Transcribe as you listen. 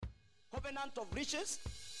covenant of riches,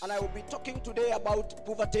 and I will be talking today about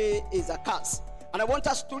poverty is a curse. And I want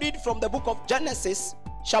us to read from the book of Genesis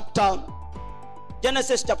chapter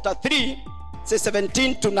 3, says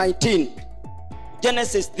 17 to 19.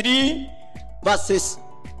 Genesis 3 verses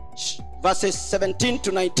 17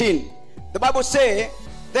 to 19. The Bible says,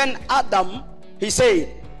 then Adam, he said,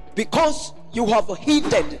 because you have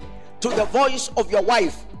heeded to the voice of your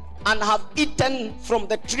wife and have eaten from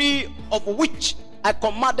the tree of which I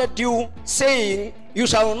commanded you, saying, you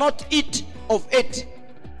shall not eat of it.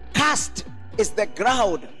 Cursed is the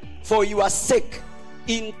ground for your sake.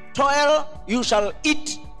 In toil you shall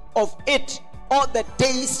eat of it all the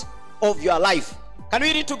days of your life. Can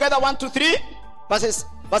we read together? 1, 2, 3 verses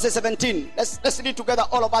 17. Let's read together,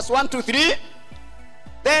 all of us. 1, 2, 3.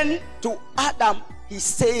 Then to Adam he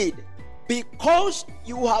said, because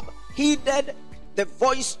you have heeded the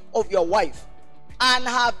voice of your wife and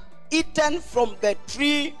have eaten from the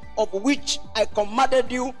tree of which I commanded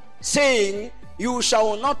you, saying, you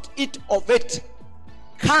shall not eat of it.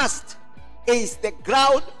 Cursed is the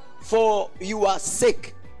ground for your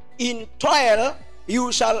sake. In toil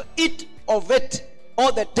you shall eat of it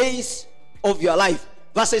all the days of your life.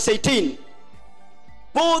 Verse 18.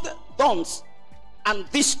 Both thorns and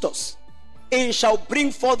thistles it shall bring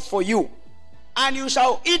forth for you, and you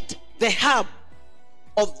shall eat the herb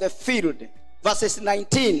of the field. Verses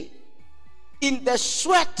 19. In the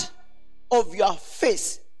sweat of your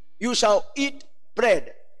face you shall eat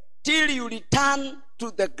bread till you return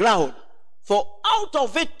to the ground, for out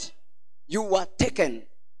of it you were taken,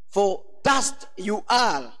 for dust you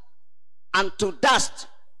are, and to dust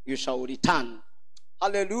you shall return.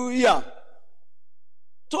 Hallelujah.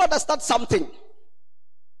 To understand something,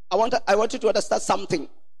 I want you to understand something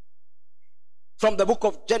from the book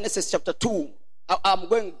of Genesis chapter 2. I'm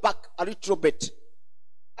going back a little bit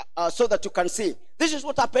so that you can see. This is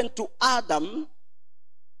what happened to Adam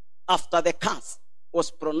after the curse was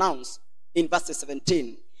pronounced in verse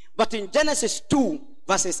 17. But in Genesis 2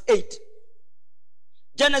 verses 8,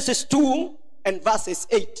 Genesis 2 and verses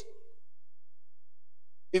 8,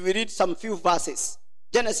 if we read some few verses,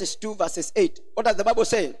 Genesis 2 verses 8, what does the Bible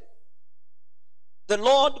say? The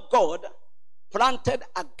Lord God planted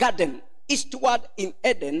a garden eastward in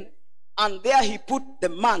Eden, and there he put the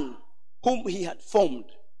man whom he had formed.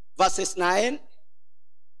 Verses 9,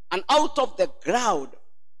 and out of the ground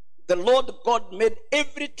the Lord God made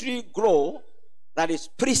every tree grow that is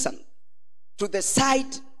pleasant to the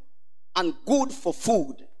sight and good for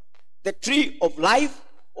food. The tree of life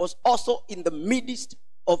was also in the midst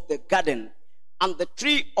of the garden, and the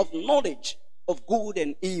tree of knowledge of good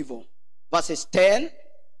and evil. Verses 10,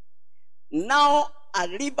 now a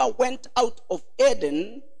river went out of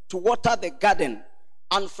Eden to water the garden,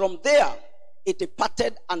 and from there it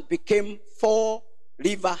parted and became 4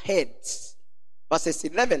 river heads. Verses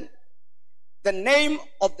 11, the name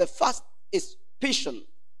of the first is Pishon.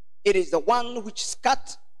 It is the one which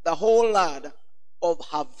cut the whole land of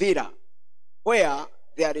Havilah, where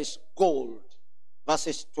there is gold.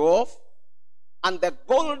 Verses 12, and the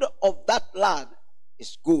gold of that land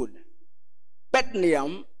is good.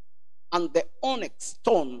 Bethlehem and the onyx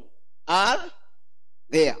stone are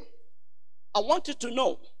there. I want you to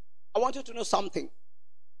know something,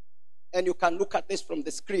 and you can look at this from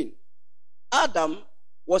the screen. Adam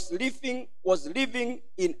was living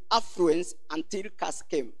in affluence until curse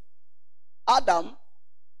came. Adam,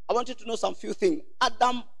 I want you to know some few things.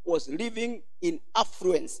 Adam was living in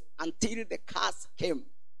affluence until the curse came.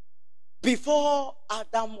 Before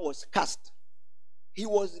Adam was cursed, he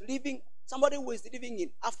was living. Somebody who is living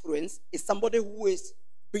in affluence is somebody who is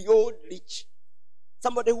beyond rich.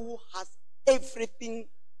 Somebody who has everything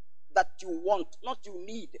that you want, not you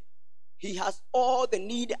need. He has all the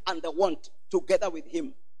need and the want together with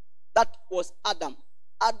him. That was Adam.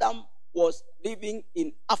 Adam was living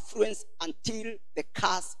in affluence until the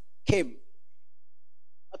curse came.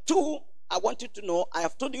 2, I want you to know, I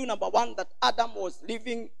have told you, number 1, that Adam was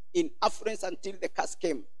living in affluence until the curse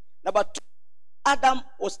came. Number 2, Adam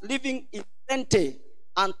was living in plenty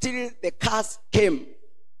until the curse came.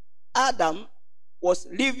 Adam was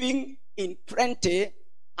living in plenty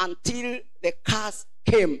until the curse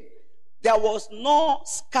came. There was no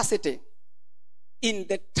scarcity in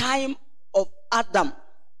the time of Adam.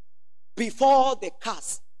 Before the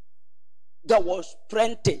curse, there was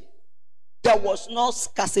plenty. There was no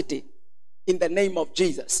scarcity in the name of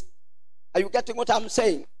Jesus. Are you getting what I'm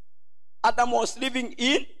saying? Adam was living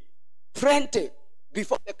in plenty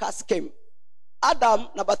before the curse came. Adam,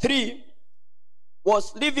 number 3,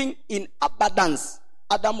 was living in abundance.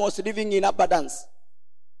 Adam was living in abundance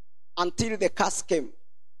until the curse came.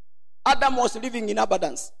 Adam was living in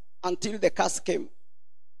abundance. until the curse came.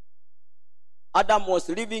 Adam was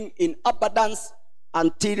living in abundance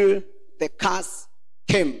until the curse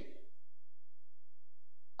came.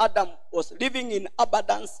 Adam was living in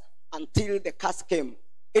abundance until the curse came.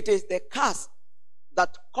 It is the curse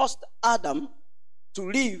that caused Adam to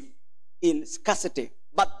live in scarcity.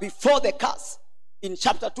 But before the curse, in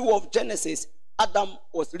chapter 2 of Genesis, Adam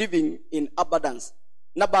was living in abundance.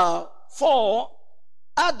 Number 4,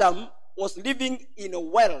 Adam was living in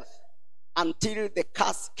wealth until the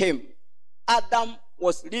curse came. Adam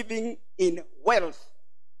was living in wealth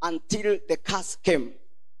until the curse came.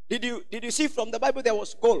 Did you see from the Bible there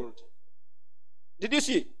was gold? Did you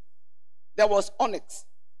see? There was onyx.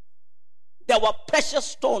 There were precious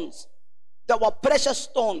stones. There were precious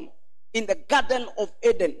stones in the Garden of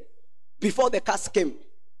Eden before the curse came.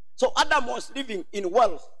 So Adam was living in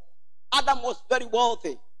wealth. Adam was very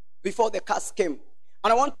wealthy before the curse came.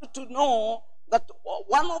 And I want you to know that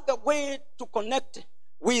one of the ways to connect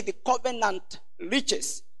with the covenant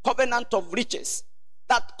riches, covenant of riches,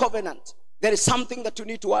 that covenant, there is something that you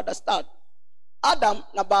need to understand. Adam,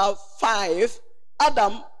 number 5,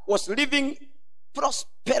 Adam was living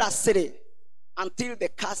prosperously until the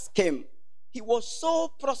curse came. He was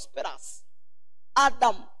so prosperous.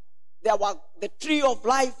 Adam, there were the tree of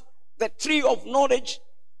life, the tree of knowledge,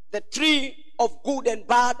 the tree of good and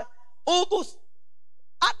bad. All those.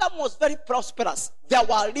 Adam was very prosperous. There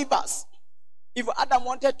were rivers. If Adam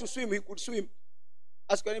wanted to swim, he could swim.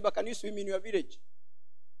 Ask your neighbor, can you swim in your village?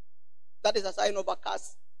 That is a sign of a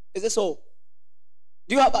curse. Is it so?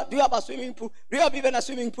 Do you have a swimming pool? Do you have even a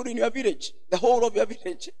swimming pool in your village? The whole of your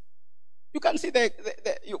village? You can see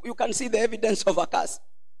you can see the evidence of a curse.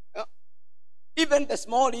 Yeah? Even the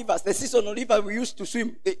small rivers, the seasonal rivers we used to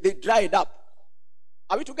swim, they dried up.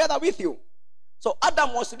 Are we together with you? So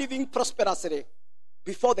Adam was living prosperously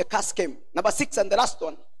before the curse came. Number 6 and the last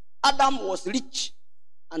one. Adam was rich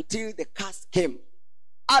until the curse came.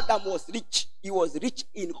 Adam was rich. He was rich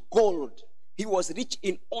in gold. He was rich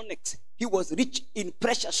in onyx. He was rich in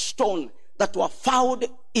precious stone that were found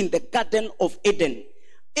in the Garden of Eden.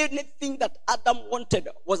 Anything that Adam wanted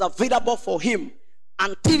was available for him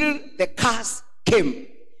until the curse came.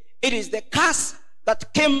 It is the curse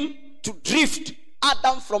that came to drift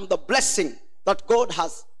Adam from the blessing that God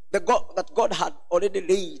had already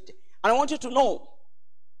laid. And I want you to know,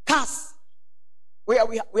 curse, we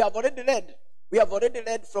have already read. We have already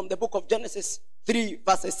read from the book of Genesis 3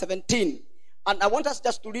 verses 17. And I want us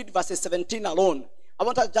just to read verses 17 alone. I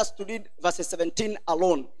want us just to read verses 17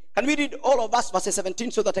 alone. Can we read all of us verses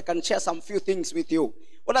 17 so that I can share some few things with you?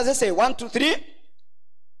 What does it say? 1, 2, 3.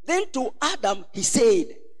 Then to Adam he said,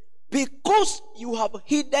 because you have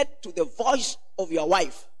heeded to the voice of your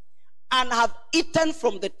wife and have eaten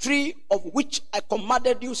from the tree of which I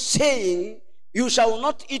commanded you, saying, you shall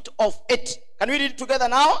not eat of it. Can we read it together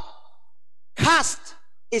now? Cursed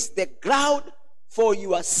is the ground for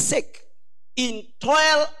your sake. In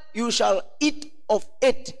toil you shall eat of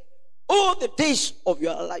it all the days of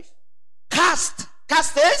your life. Cursed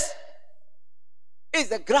is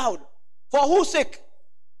the ground. For whose sake?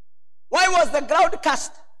 Why was the ground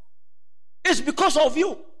cursed? It's because of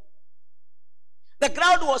you. The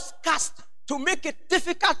ground was cursed to make it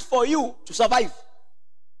difficult for you to survive.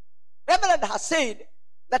 Reverend has said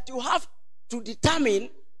that you have to determine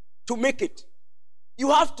to make it.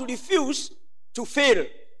 You have to refuse to fail.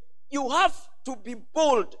 You have to be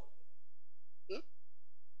bold.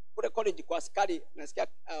 Kule college kwa askari, nasikia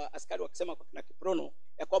askari wakisema kwa kina Kiprono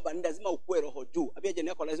ya kwamba ni lazima ukue roho juu. Abia jeni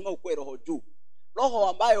yako lazima ukue roho juu. Roho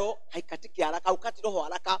ambayo haikatiki haraka, ukati roho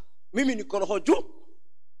haraka. Mimi niko roho juu.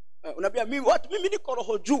 Unabia mimi niko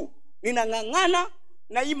roho juu. Ninang'ang'ana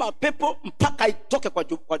na hii mapepo mpaka itoke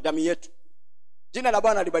kwa jamii yetu. Jina la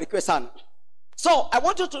Bwana libarikiwe sana. So I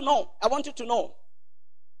want you to know.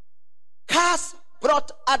 Curse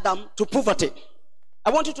brought Adam to poverty.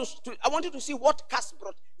 I want you to see what curse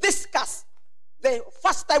brought. This curse, the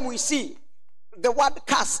first time we see the word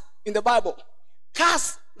curse in the Bible.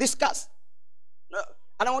 Curse, this curse.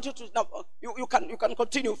 And I want you to now you can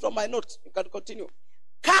continue from my notes. You can continue.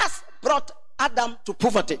 Curse brought Adam to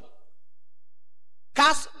poverty.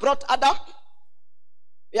 Curse brought Adam.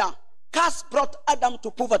 Yeah. Curse brought Adam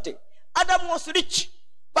to poverty. Adam was rich,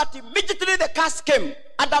 but immediately the curse came,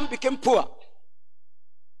 Adam became poor.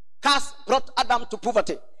 Curse brought Adam to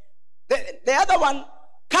poverty. The other one,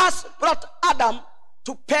 curse brought Adam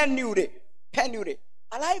to penury. Penury.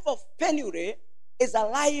 A life of penury is a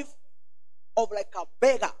life of like a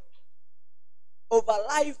beggar. Of a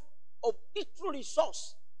life of little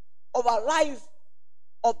resource. Of a life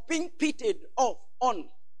of being pitied on.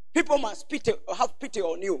 People must have pity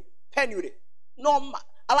on you. Penury. No,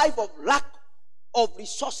 a life of lack of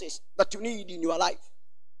resources that you need in your life.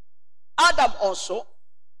 Adam also,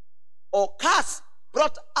 or curse,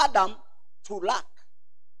 brought Adam to lack.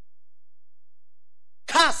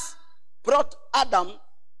 Curse brought Adam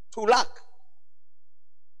to lack.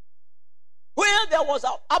 Where there was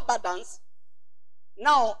abundance,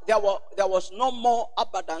 now there was no more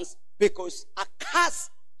abundance because a curse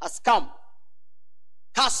has come.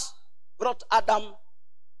 Curse brought Adam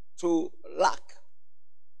to lack.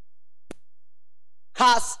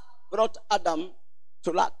 Curse brought Adam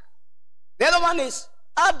to lack. The other one is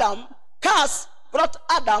Adam. Curse brought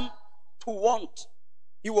Adam to want.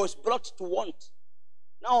 He was brought to want.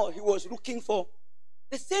 Now he was looking for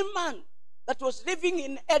the same man that was living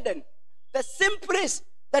in Eden, the same place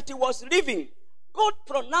that he was living. God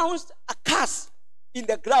pronounced a curse in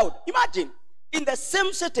the ground. Imagine, in the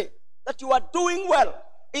same city that you are doing well,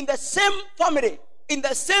 in the same family, in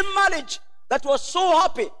the same marriage that was so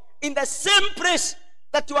happy, in the same place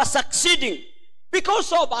that you are succeeding,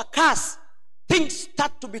 because of a curse, things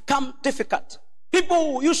start to become difficult.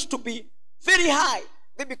 People who used to be very high,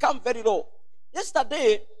 they become very low.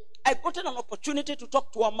 Yesterday, I got an opportunity to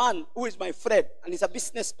talk to a man who is my friend, and he's a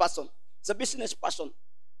business person. He's a business person,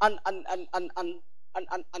 and I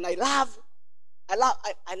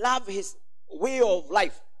love his way of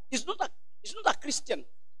life. He's not a Christian.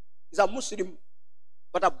 He's a Muslim,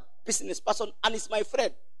 but a business person, and he's my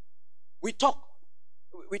friend. We talk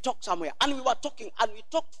somewhere, and we were talking, and we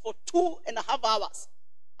talked for 2.5 hours,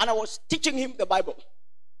 and I was teaching him the Bible,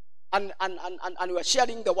 and we were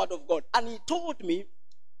sharing the word of God, and he told me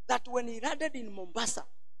that when he landed in Mombasa,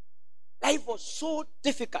 life was so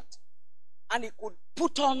difficult, and he could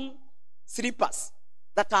put on slippers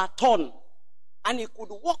that are torn, and he could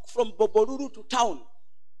walk from Boboruru to town.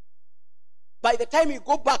 By the time he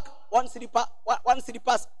go back, one slipper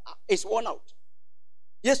is worn out.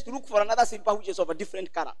 He has to look for another slipper which is of a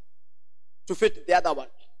different color to fit the other one.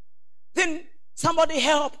 Then somebody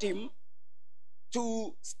helped him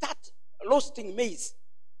to start roasting maize.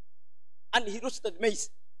 And he roasted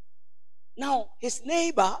maize. Now, his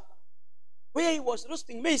neighbor, where he was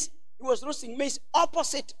roasting maize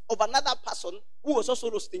opposite of another person who was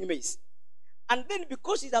also roasting maize. And then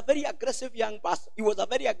because he's a very aggressive young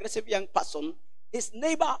person, his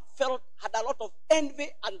neighbor had a lot of envy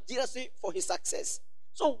and jealousy for his success.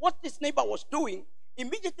 So what this neighbor was doing,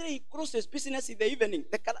 immediately he closed his business in the evening.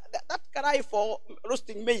 That karai for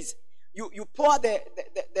roasting maize, you pour the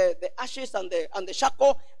ashes and the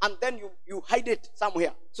charcoal, and then you hide it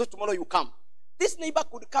somewhere. So tomorrow you come. This neighbor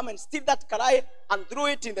could come and steal that karai and throw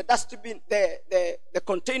it in the dustbin, the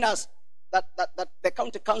containers that the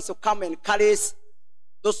county council come and carries,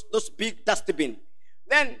 those big dustbin.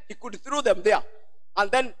 Then he could throw them there,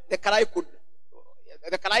 and then the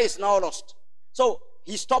karai is now lost. So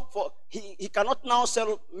he stopped he cannot now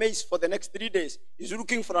sell maize for the next 3 days. He's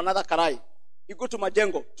looking for another karai. He go to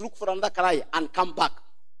Majengo to look for another karai and come back.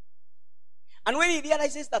 And when he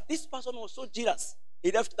realizes that this person was so jealous,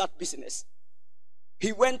 he left that business.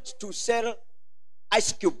 He went to sell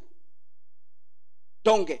ice cube.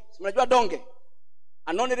 Donge. Mnajua donge?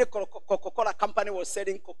 And only the Coca-Cola company was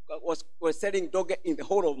selling donge in the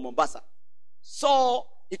whole of Mombasa. So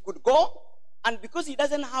he could go, and because he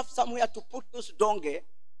doesn't have somewhere to put those donge,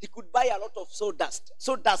 he could buy a lot of sawdust.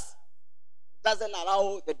 Sawdust doesn't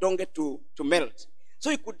allow the donge to melt. So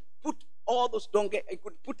he could put all those donge, he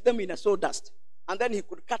could put them in a sawdust. And then he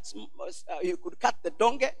could cut the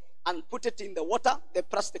donge and put it in the water, the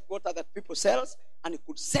plastic water that people sell, and he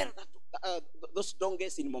could sell those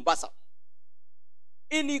donges in Mombasa.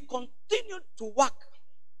 And he continued to work.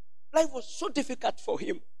 Life was so difficult for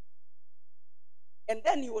him. And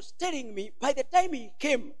then he was telling me, by the time he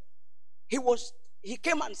came, he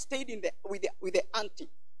came and stayed with the auntie.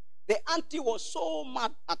 The auntie was so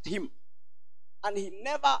mad at him, and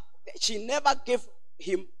she never gave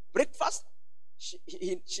him breakfast.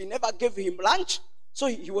 She never gave him lunch. So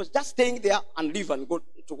he was just staying there and leave and go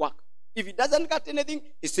to work. If he doesn't get anything,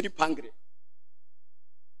 he sleep hungry.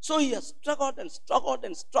 So he has struggled and struggled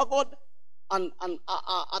and struggled, and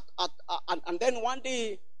then one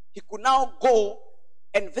day he could now go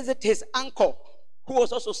and visit his uncle, who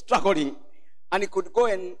was also struggling, and he could go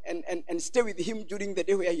and stay with him during the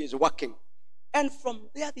day where he is working. And from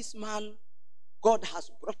there, this man, God has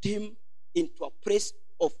brought him into a place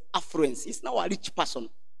of affluence. He's now a rich person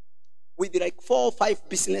with like 4 or 5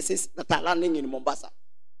 businesses that are running in Mombasa.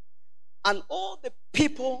 And all the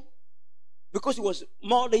people, because he was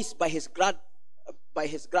more raised by his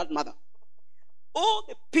grandmother, all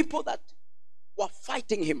the people that were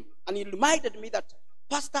fighting him, and he reminded me that,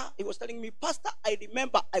 Pastor, he was telling me, Pastor, I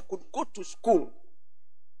remember I could go to school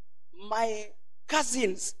my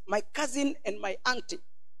cousin and my auntie,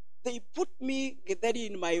 they put me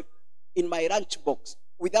githeri in my lunch box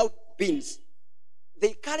without beans.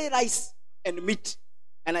 They carry rice and meat,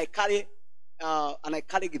 and I carry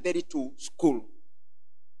githeri to school.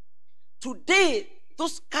 Today,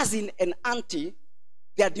 those cousin and auntie,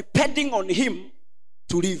 they are depending on him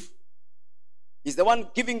to live. He's the one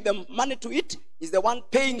giving them money to eat. He's the one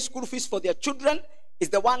paying school fees for their children. He's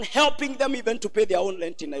the one helping them even to pay their own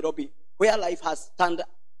rent in Nairobi, where life has turned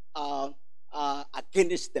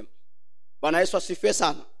against them. Bwana Yesu asifiwe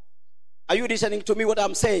sana. Are you listening to me what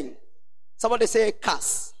I'm saying? Somebody say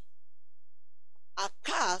curse. A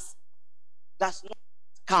curse does not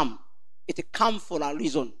come. It comes for a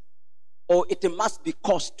reason. Or it must be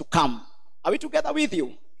caused to come. Are we together with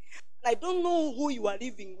you? I don't know who you are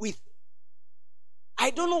living with. I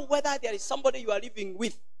don't know whether there is somebody you are living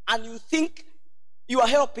with and you think you are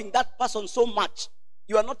helping that person so much.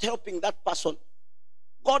 You are not helping that person.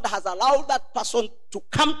 God has allowed that person to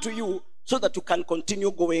come to you so that you can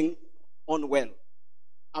continue going on well.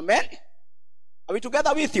 Amen? Are we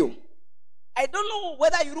together with you? I don't know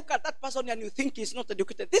whether you look at that person and you think he's not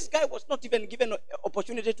educated. This guy was not even given an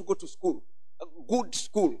opportunity to go to school, a good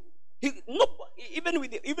school. Even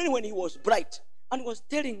when he was bright, and was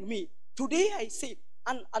telling me, today I say,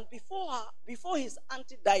 and before his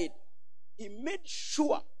auntie died, he made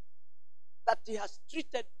sure that he has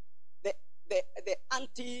treated the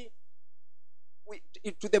auntie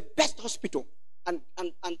to the best hospital and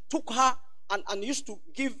took her and used to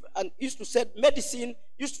give and used to send medicine,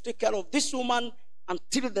 used to take care of this woman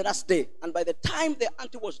until the last day. And by the time the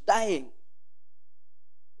auntie was dying,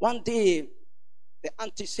 one day the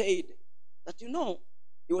auntie said that,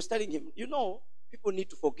 he was telling him, people need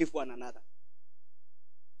to forgive one another.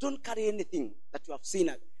 Don't carry anything that you have seen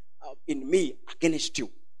in me against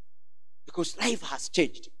you, because life has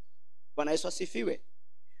changed. Bwana Yesu asifiwe.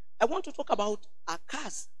 I want to talk about a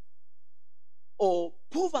curse, or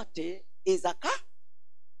poverty is a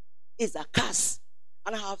curse.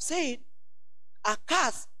 And I have said a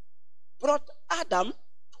curse brought Adam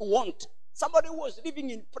to want. Somebody who was living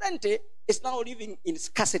in plenty is now living in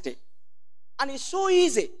scarcity. And it's so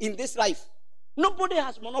easy in this life. Nobody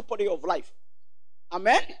has monopoly of life.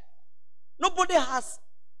 Amen? Nobody has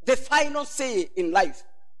the final say in life.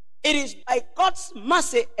 It is by God's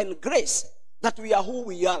mercy and grace that we are who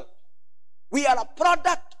we are. We are a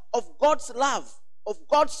product of God's love, of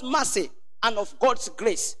God's mercy, and of God's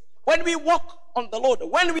grace. When we walk on the Lord,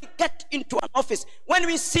 when we get into an office, when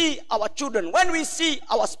we see our children, when we see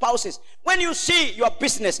our spouses, when you see your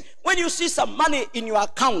business, when you see some money in your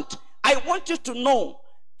account, I want you to know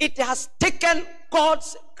it has taken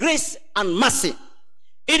God's grace and mercy.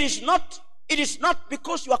 It is not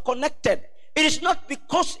because you are connected. It is not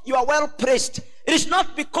because you are well placed. It is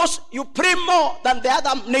not because you pray more than the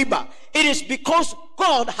other neighbor. It is because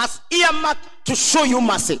God has earmarked to show you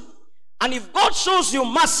mercy. And if God shows you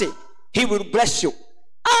mercy, he will bless you.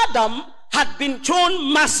 Adam had been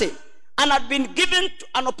shown mercy and had been given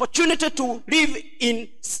an opportunity to live in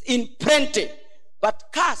plenty. But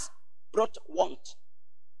curse brought want.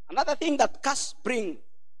 Another thing that curse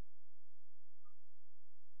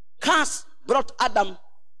brought Adam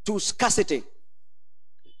to scarcity.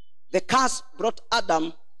 The curse brought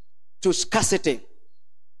Adam to scarcity.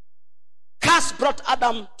 Curse brought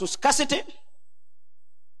Adam to scarcity.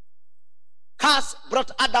 Curse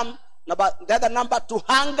brought Adam, the other number, to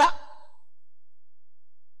hunger.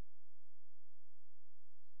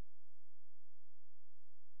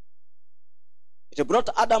 It brought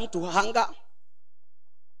Adam to hunger.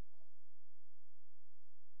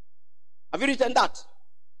 Have you written that?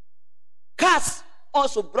 Curse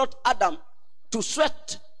also brought Adam to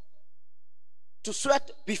sweat. To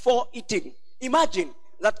sweat before eating. Imagine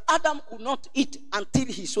that Adam could not eat until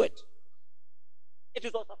he sweat. It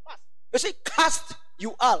was a fast. You see, cursed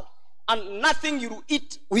you are, and nothing you will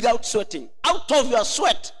eat without sweating. Out of your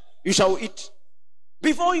sweat you shall eat.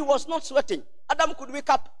 Before he was not sweating, Adam could wake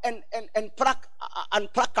up and pluck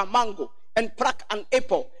a mango, and pluck an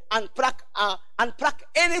apple, and pluck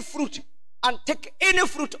any fruit, and take any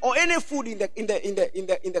fruit or any food in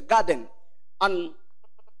the garden,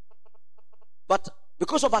 but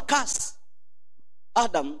because of a curse,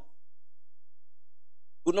 Adam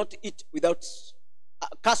would not eat without.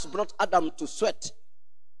 Curse brought Adam to sweat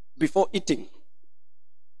before eating.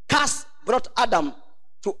 Curse brought Adam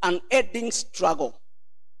to an ending struggle.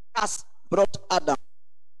 Curse brought Adam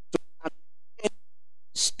to an ending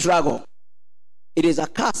struggle. It is a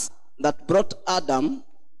curse that brought Adam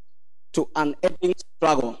to an ending struggle. Curse. curse brought Adam to an ending struggle. Curse brought Adam to an ending struggle. Curse brought Adam to an ending struggle. It is a curse that brought Adam to an ending struggle. Curse brought Adam to an ending struggle. Curse brought Adam to an ending struggle. Curse brought Adam to an ending struggle. Curse brought Adam to an ending struggle. Curse brought Adam to an ending struggle. Curse brought Adam to an ending struggle. Curse brought Adam to an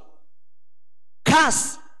ending struggle. Curse brought Adam to an ending struggle.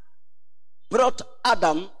 Curse brought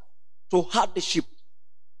Adam to an ending struggle.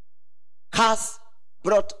 Curse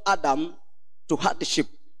brought Adam to hardship.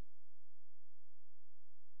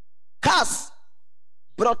 Curse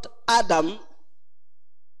brought Adam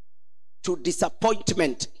to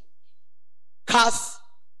disappointment. Curse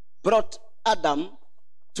brought Adam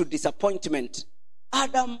to disappointment.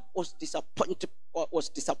 Adam was disappointed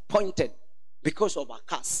because of a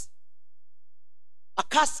curse. A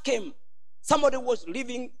curse came. Somebody was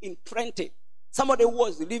living in plenty. Somebody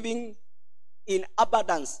was living in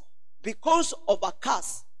abundance. Because of a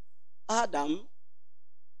curse, Adam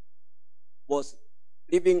was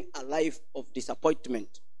living a life of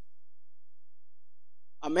disappointment.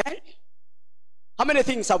 Amen? How many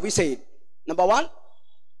things have we said? Number one,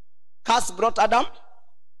 curse brought Adam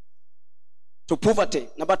to poverty.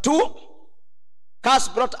 Number two, curse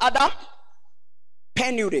brought Adam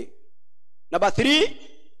penury. Number three,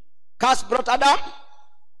 curse brought Adam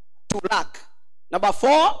to lack. Number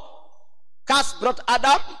four, curse brought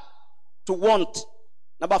Adam to want.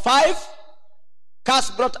 Number five,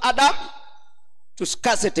 curse brought Adam to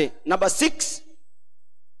scarcity. Number six,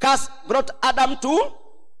 curse brought Adam to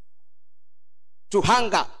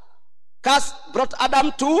hunger. Curse brought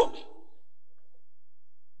Adam to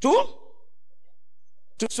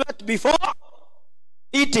sweat before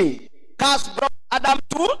eating. Curse brought Adam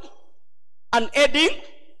to an ending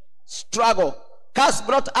struggle. Curse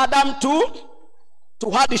brought Adam to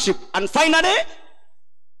hardship. And finally,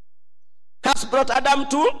 curse brought Adam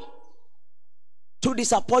to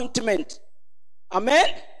disappointment. Amen?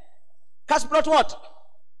 Curse brought what?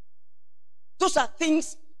 Those are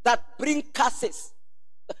things that bring curses.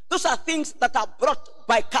 Those are things that are brought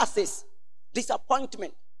by curses.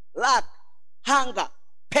 Disappointment, lack, hunger,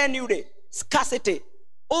 penury, scarcity.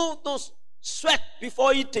 All those sweat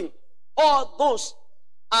before eating. All those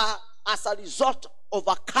are as a result of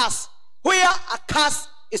a curse. Where a curse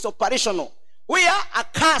is operational. Where a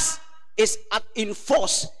curse is in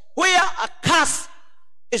force. Where a curse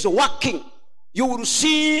is working. You will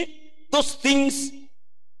see those things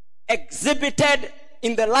exhibited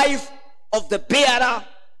in the life of the bearer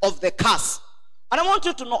of the curse. And I want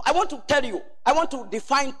you to know, I want to tell you, I want to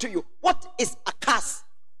define to you, what is a curse?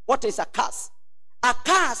 What is a curse? A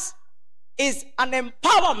curse is an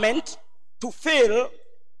empowerment to fail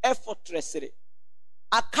effortlessly.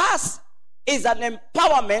 A curse is an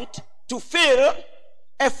empowerment to fail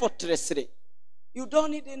effortlessly. You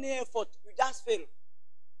don't need any effort, you just fail.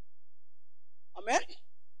 Amen?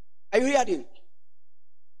 Are you hearing?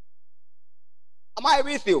 Am I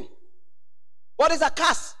with you? What is a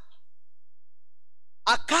curse?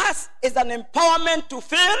 A curse is an empowerment to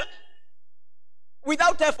fail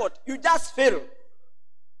without effort. You just fail.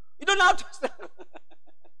 You don't have to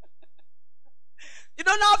you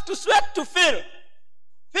don't have to sweat to fail.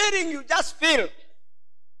 Failing, you just fail.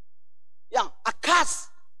 Yeah, a curse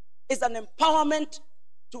is an empowerment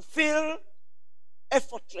to fail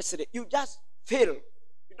effortlessly. You just fail.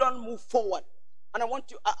 You don't move forward. And I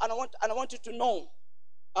want you to know,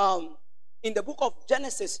 in the book of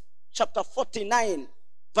Genesis, chapter 49,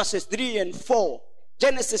 verses 3 and 4.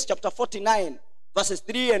 Genesis chapter 49, verses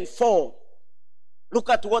 3 and 4. Look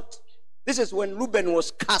at what, this is when Reuben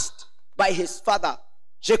was cast by his father,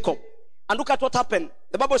 Jacob. And look at what happened.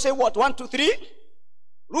 The Bible says what? 1, 2, 3.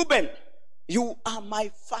 Reuben, you are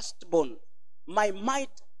my firstborn, my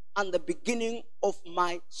might and the beginning of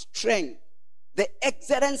my strength, the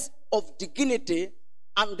excellence of dignity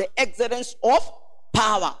and the excellence of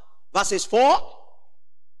power. Verses 4.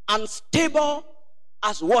 Unstable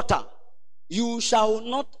as water, you shall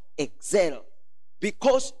not excel,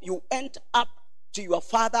 because you went up to your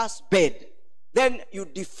father's bed, then you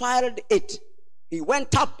defiled it. He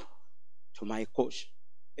went up to my couch.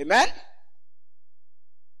 Amen?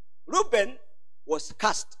 Reuben was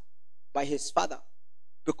cast by his father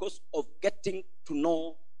because of getting to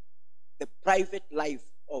know the private life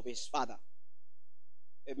of his father.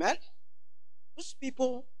 Amen? Those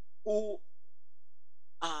people who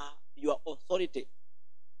are your authority,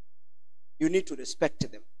 you need to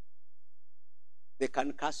respect them. They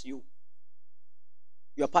can curse you.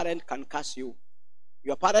 Your parent can curse you.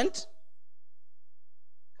 Your parent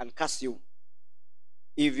can curse you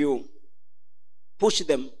if you push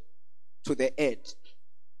them to the edge.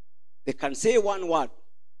 They can say one word,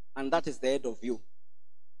 and that is the end of you.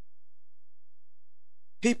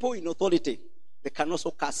 People in authority, they can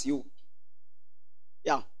also curse you.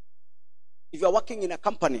 Yeah. If you are working in a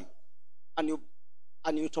company and you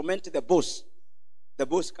torment the boss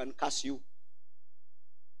can curse you.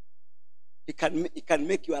 He can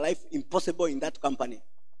make your life impossible in that company.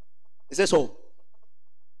 Is that so?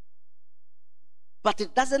 But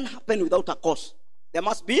it doesn't happen without a cause. There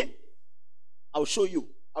must be. I'll show you.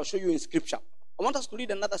 I'll show you in scripture. I want us to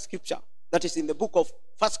read another scripture that is in the book of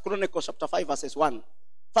 1 Chronicles chapter 5 verses 1.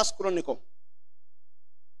 1 Chronicles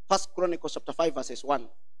chapter 5 verses 1.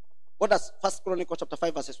 What does 1 Chronicles chapter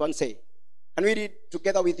 5 verses 1 say? Can we read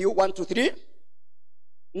together with you? 1, 2, 3.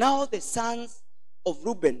 Now the sons of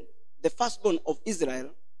Reuben, the firstborn of Israel,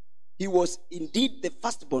 he was indeed the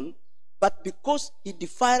firstborn, but because he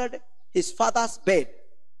defiled his father's bed,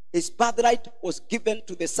 his birthright was given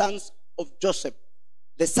to the sons of Joseph,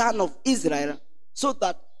 the son of Israel, so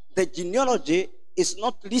that the genealogy is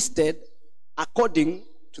not listed according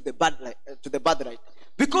to the birthright.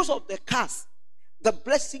 Because of the curse, the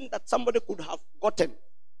blessing that somebody could have gotten,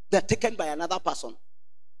 they're taken by another person.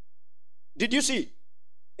 Did you see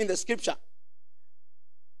in the scripture?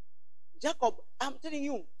 Jacob, I'm telling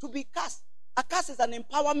you, to be cursed. A curse is an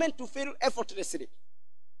empowerment to fail effortlessly.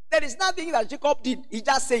 There is nothing that Jacob did. He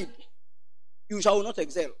just said, you shall not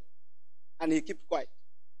excel. And he kept quiet.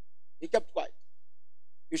 He kept quiet.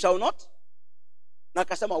 You shall not. Na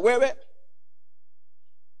akasema wewe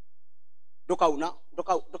doka una,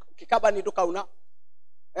 kikaba ni doka una.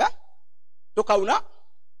 Doka una.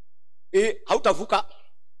 Hautavuka.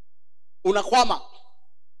 Unakwama.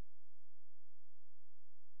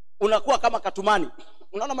 Unakuwa kama katumani.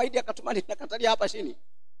 Unaona maidi ya katumani tunakatalia hapa chini.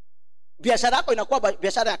 Biashara yako inakuwa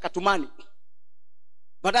biashara ya katumani.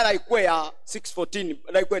 Badala ikuwe ya 614,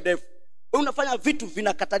 badala ikuwe defu. Unafanya vitu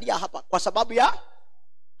vinakatalia hapa kwa sababu ya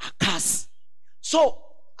a curse. So,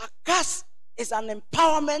 a curse is an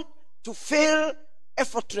empowerment to fail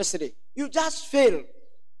effortlessly. You just fail.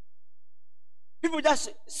 People just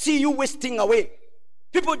see you wasting away.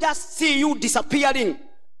 People just see you disappearing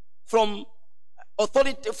from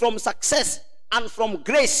authority, from success, and from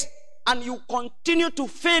grace. And you continue to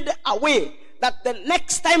fade away. That the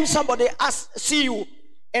next time somebody see you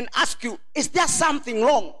and ask you, is there something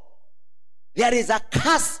wrong? There is a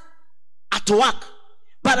curse at work.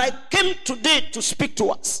 But I came today to speak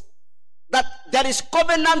to us that there is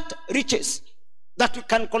covenant riches that we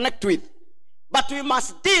can connect with. But we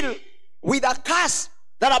must deal with a curse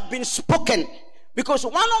that have been spoken. Because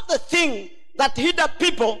one of the things that hinder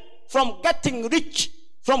people from getting rich,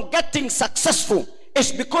 from getting successful,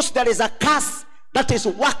 is because there is a curse that is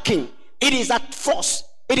working. It is at force.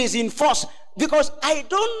 It is in force. Because I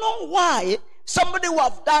don't know why somebody who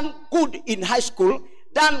have done good in high school,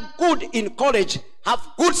 done good in college, have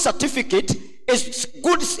good certificate, is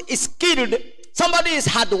good, is skilled, somebody is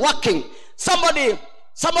hardworking, somebody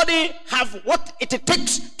have what it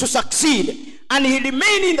takes to succeed, and he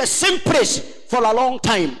remain in the same place for a long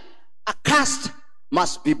time. A curse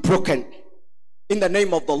must be broken in the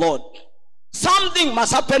name of the Lord. Something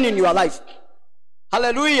must happen in your life.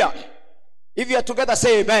 Hallelujah. If you are together,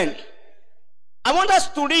 say amen. I want us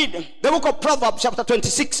to read the book of Proverbs chapter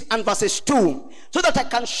 26 and verses 2, so that I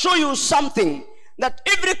can show you something, that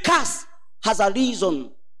every curse has a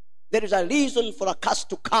reason. There is a reason for a curse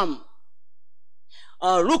to come.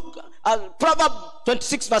 Look, Proverbs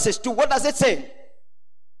 26 verses 2. What does it say?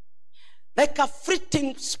 Like a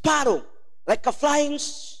flitting sparrow, like a flying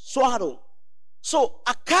swallow. So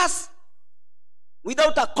a curse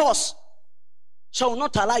without a cause shall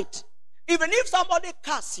not alight. Even if somebody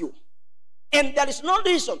curse you, and there is no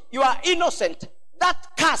reason, you are innocent, that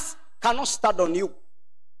curse cannot stand on you.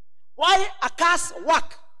 Why a curse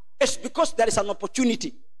work? It's because there is an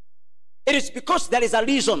opportunity. It is because there is a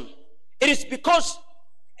reason. It is because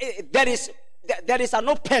there is an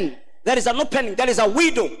opening. There is a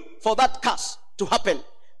window for that curse to happen.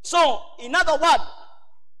 So, in other words,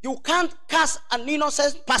 you can't curse an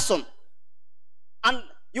innocent person, and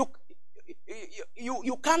you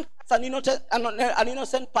can't curse an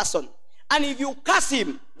innocent person. And if you curse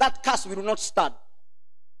him, that curse will not stand.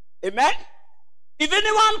 Amen? If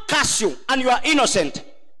anyone curse you and you are innocent,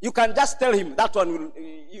 you can just tell him that one will,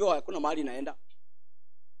 you are kuna mahali naenda.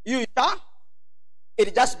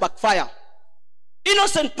 It just backfire.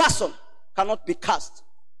 Innocent person cannot be cursed.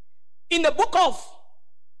 In the book of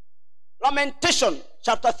Lamentation,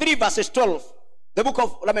 chapter 3, verses 12. The book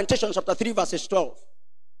of Lamentation, chapter 3, verses 12.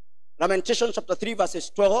 Lamentation, chapter 3, verses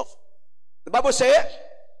 12. The Bible says,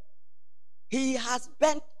 he has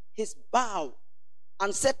bent his bow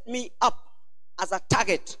and set me up as a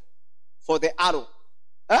target for the arrow.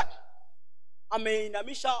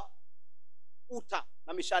 Ameinamisha uta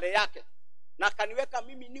na mishare yake, na kaniweka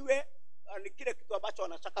mimi niwe ni kile kitu ambacho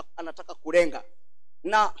anataka kulenga.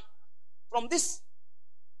 Now, from this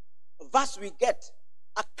verse we get,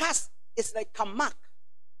 a curse is like a mark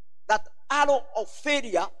that arrow of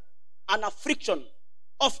failure and affliction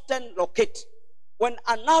often locate. When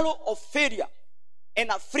an arrow of failure and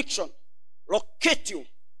affliction locate you,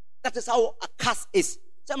 that is how a curse is.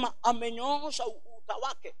 Sema amenyoosha ukuta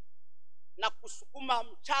wake na kusukuma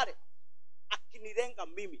mchare akinilenga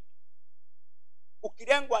mimi.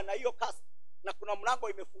 Ukilengwa na hiyo kasi na kuna mlango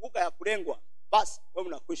imefunguka ya kulengwa, basi wewe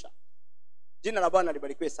unakwisha. Jina la Bwana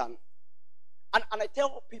libarikiwe sana. And I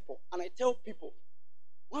tell people,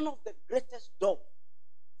 one of the greatest door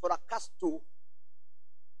for a curse to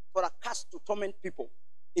torment people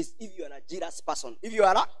is if you are a jealous person. If you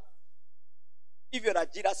are a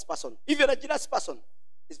jealous person,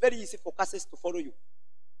 it's very easy for curses to follow you.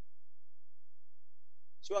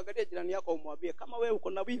 Sio angalia jirani yako umwambie kama wewe uko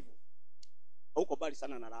na wivu, hauko bali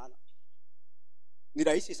sana na laana. Ni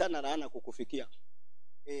rahisi sana laana kukufikia.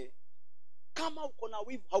 Kama uko na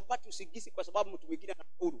wivu haupati usingizi kwa sababu mtu mwingine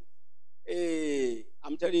anakuru.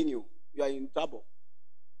 I'm telling you, you are in trouble.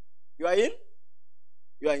 You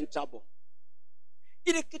are in trouble.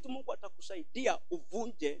 Ile kitu Mungu atakusaidia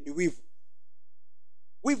uvunje ni wivu.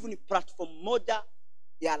 Wivu ni platform moja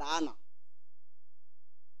ya laana.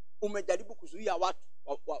 Umejaribu kuzuia watu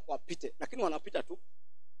wapite, lakini wanapita tu.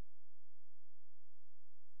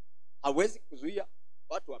 Hawezi kuzuia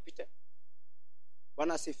watu wapite.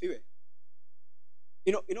 Bwana asifiwe.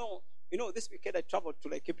 You know, this weekend I traveled to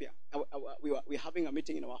Laikipia. We were having a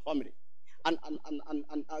meeting in our family, and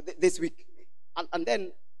this week, and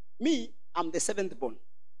then me, I'm the seventh born.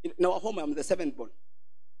 In our home, I'm the seventh born,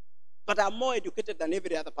 but I'm more educated than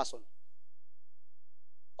every other person.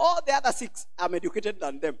 All the other 6, I'm educated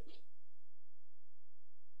than them,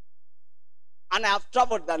 and I have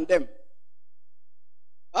traveled than them.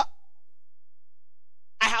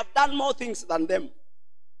 I have done more things than them.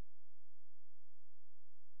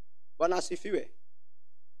 Bwana asifiwe.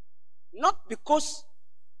 Not because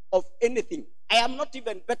of anything. I am not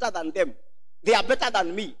even better than them. They are better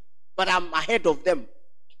than me, but I'm ahead of them.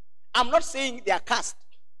 I'm not saying they are cursed.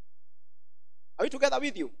 Are we together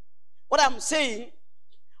with you? What I'm saying,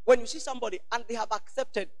 when you see somebody and they have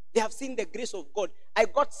accepted, they have seen the grace of God. I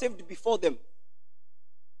got saved before them.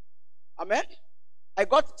 Amen? I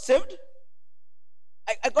got saved.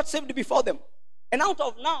 I got saved before them. And out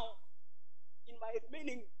of now, in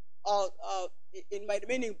my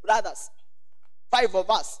remaining brothers, 5 of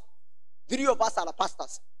us, 3 of us are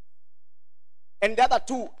pastors, and the other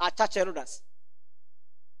 2 are church elders.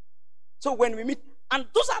 So when we meet, and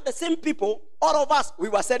those are the same people, all of us, we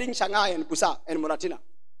were selling Shanghai and Busa and Muratina.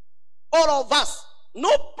 All of us,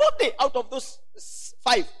 nobody out of those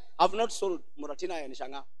 5 have not sold Muratina and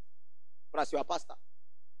Shanghai. Plus your pastor.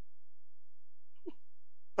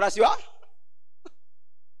 Plus your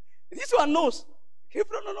this one knows.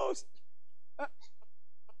 Hebron knows.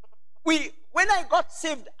 When I got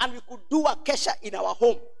saved and we could do a kesha in our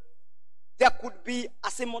home, there could be a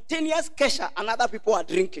simultaneous kesha and other people are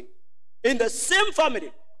drinking in the same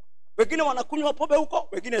family. Wengine wanakunywa pombe huko,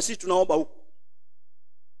 wengine sisi tunaomba huko.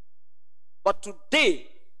 But today,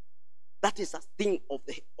 that is a thing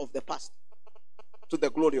of the past, to the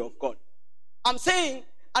glory of God. I'm saying,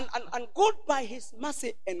 and God by His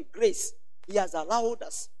mercy and grace, He has allowed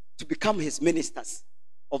us to become His ministers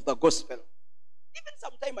of the gospel. Even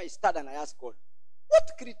sometimes I stand and I ask God,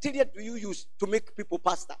 what criteria do you use to make people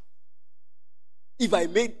pastor? If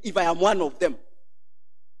I am one of them,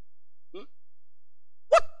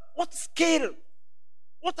 what scale?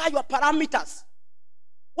 What are your parameters?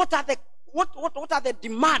 What are the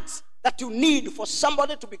demands that you need for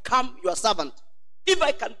somebody to become your servant? If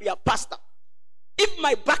I can be a pastor, if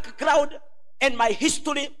my background and my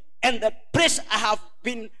history and the place I have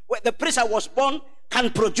been, the place I was born,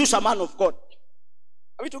 can produce a man of God.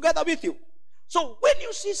 Are we together with you? So when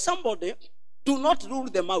you see somebody, do not rule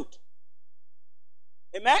them out.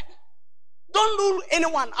 Amen? Don't rule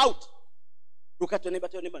anyone out. Look at your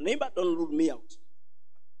neighbor, don't rule me out.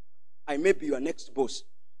 I may be your next boss.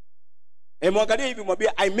 I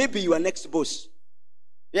may be your next boss.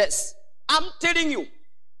 Yes. I'm telling you,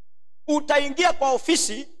 utaingia kwa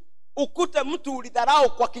ofisi, ukute mtu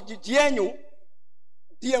ulidharau kwa kijiji yenu,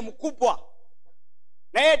 ndiye mkubwa.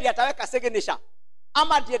 Na yeye ndiye ataweka signature.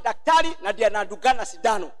 Ama ndiye daktari na ndiye anadugana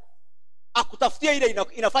sindano. Akutafutia ile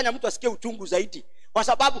inafanya mtu asikie uchungu zaidi. Kwa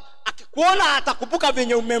sababu akikuona atakumbuka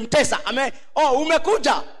venye umemtesa.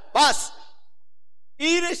 Umekuja. Basi.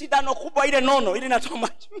 Ile sindano kubwa ile nono, ile inatoa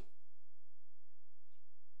macho.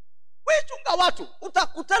 Wewe chunga watu,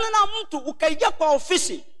 utakutana na mtu ukaingia kwa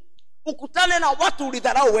ofisi, ukutane na watu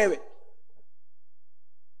ulidharau wewe.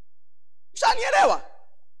 Usanielewa?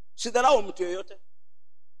 Sidharau mtu yoyote.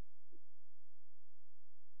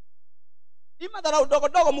 Hii madharau dogo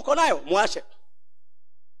dogo mko nayo, muache.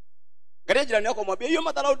 Galia jirani yako mwambie hiyo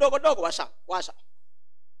madharau dogo dogo washa.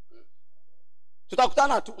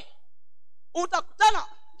 Tutakutana tu. Utakutana.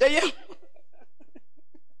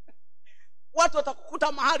 watu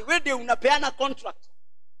watakukuta mahali wewe ndio unapeana contract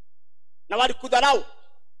na walikudharau,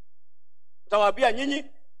 utawaambia nyinyi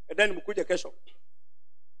endeni mkuje kesho.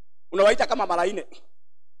 Unawaita kama mara 4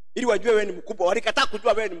 ili wajue wewe ni mkubwa. Walikataa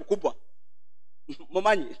kujua wewe ni mkubwa.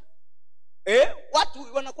 Momanyi.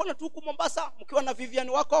 Watu wanakuona tu huko Mombasa mkiwa na Vivian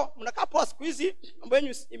wako, mnakaa poa siku hizi, mambo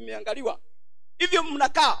yenu imeangaliwa. Hivyo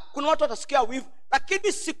mnakaa, kuna watu watasikia wivu,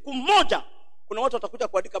 lakini siku moja kuna watu watakuja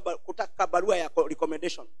kuandika kutaka barua ya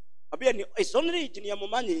recommendation. Ambia ni it's only engineer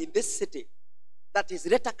Momanyi in this city that his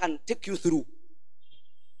letter can take you through.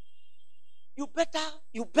 You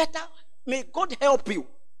better may God help you.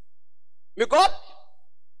 May God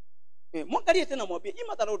mwangalie tena mwambie hii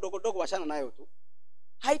madhara dogo dogo washana nayo tu.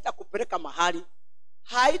 Haitakupeleka mahali.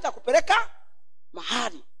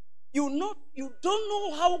 You don't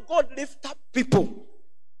know how God lift up people.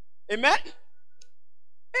 Amen.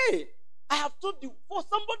 Hey, I have told you, for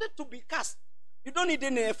somebody to be cast, you don't need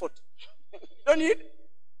any effort. You don't need.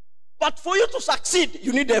 But for you to succeed,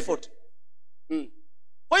 you need effort.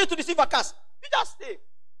 For you to receive a cast, you just stay.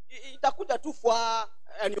 Itakuja tu for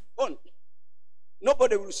and you're gone.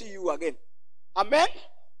 Nobody will see you again. Amen.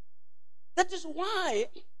 That is why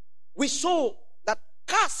we saw that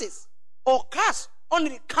curses or curse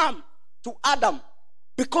only come to Adam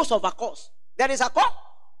because of a curse. There is a curse.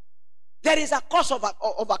 There is a cause of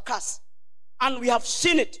a curse. And we have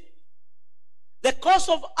seen it. The cause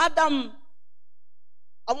of Adam,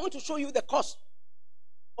 I want to show you the cause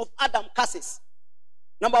of Adam curses.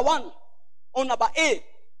 Number 1, or number A,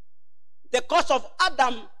 the cause of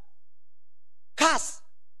Adam curse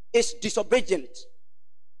is disobedience.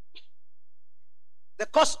 The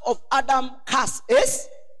cause of Adam curse is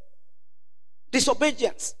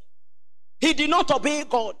disobedience. He did not obey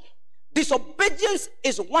God. Disobedience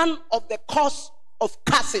is one of the cause of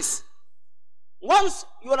curses. Once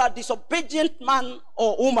you are a disobedient man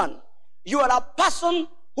or woman, you are a person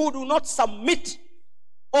who do not submit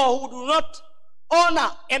or who do not honor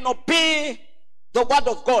and obey the word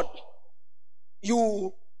of God.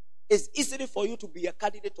 It's easy for you to be a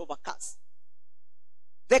candidate of a curse.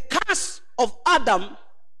 The curse of Adam,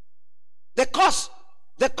 the cause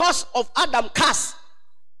of Adam curse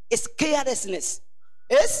is carelessness.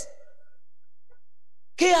 Is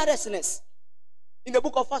carelessness. In the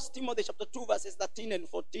book of 1 Timothy chapter 2 verses 13 and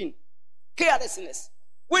 14. Carelessness.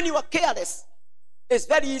 When you are careless, it's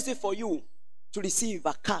very easy for you to receive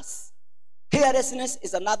a curse. Carelessness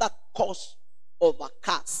is another cause of a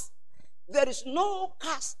curse. There is no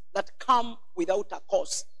curse that comes without a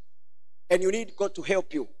cause. And you need God to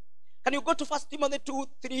help you. Can you go to 1 Timothy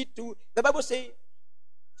 2:3-2? The Bible says,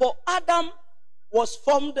 for Adam was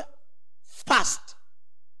formed first,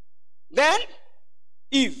 then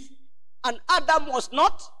Eve. And Adam was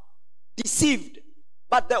not deceived,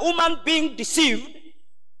 but the woman being deceived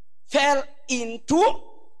fell into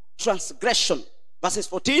transgression. Verses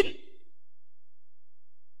 14.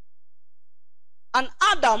 And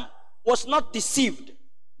Adam was not deceived,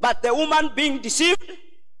 but the woman being deceived.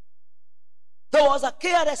 There was a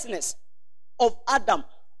carelessness of Adam.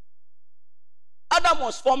 Adam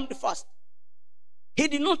was formed first. He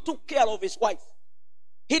did not take care of his wife.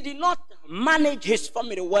 He did not manage his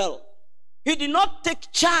family well. He did not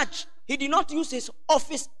take charge. He did not use his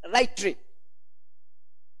office rightly.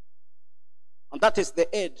 And that is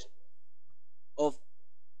the end of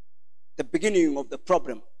the beginning of the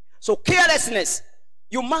problem. So carelessness,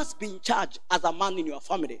 you must be in charge as a man in your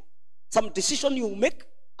family. Some decision you make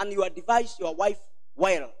and you advise your wife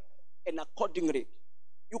well and accordingly.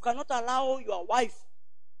 You cannot allow your wife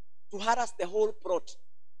to harass the whole plot.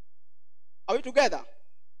 Are we together?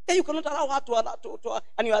 Then you cannot allow her to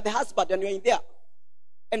and you are the husband and you are in there.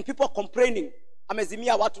 And people complaining,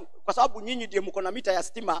 amezimia watu, kwa sababu nyinyi ndiye mko na mita ya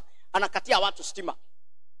stima, anakatia watu stima.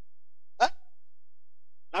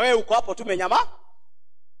 Na wewe uko hapo tu menyama.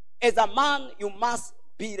 As a man, you must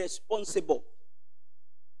be responsible.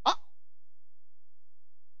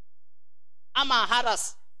 Ama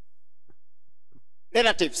harass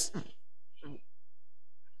relatives.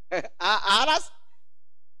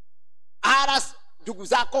 Harass ndugu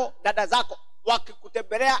zako, dada zako,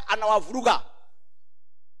 wakikutembelea anawavuruga.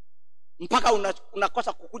 Mpaka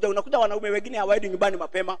unakosa kukuja, unakuja wanaume wengine hawaendi nyumbani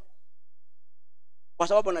mapema. Kwa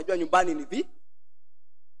sababu wanajua nyumbani ni vipi.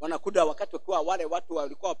 Wanakuja wakati wakiwa wale watu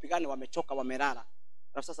walikuwa wapigane wamechoka, wamelala.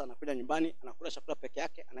 Alafu sasa anakuja nyumbani, anakula chakula peke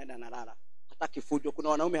yake, anaenda analala. Hataki fujo. Kuna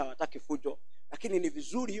wanaume hawataki fujo. Lakini ni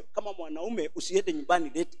vizuri kama mwanaume usiende nyumbani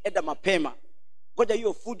late, enda mapema. Ngoja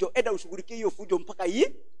hiyo fujo, enda ushughulikie hiyo fujo mpaka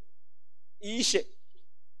iishe.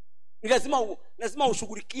 Ni lazima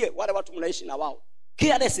ushughulikie wale watu mnaishi na wao.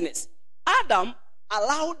 Carelessness. Adam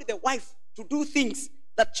allowed the wife to do things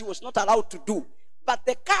that she was not allowed to do. But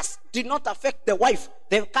the curse did not affect the wife.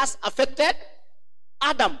 The curse affected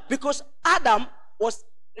Adam, because Adam was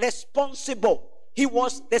responsible. He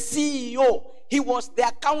was the CEO. He was the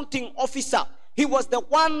accounting officer. He was the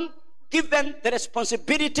one given the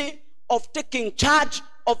responsibility of taking charge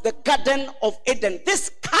of the Garden of Eden.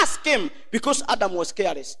 This curse came because Adam was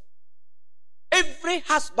careless. Every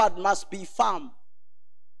husband must be firm.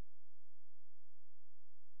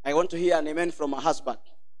 I want to hear an amen from a husband.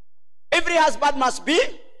 Every husband must be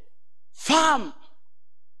firm.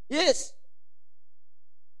 Yes.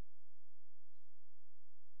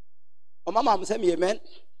 O mama amsemi amen.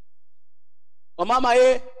 O mama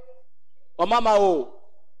O mama o.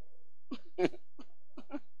 If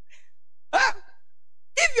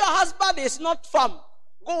your husband is not firm,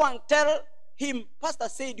 go and tell him, Pastor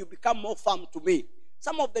said you become more firm to me.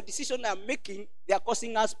 Some of the decisions I'm making, they are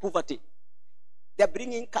causing us poverty. They're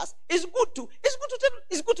bringing curse. It's good to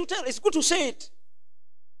tell. It's good to say it.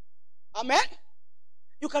 Amen.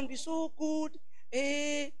 You can be so good,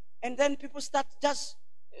 and then people start just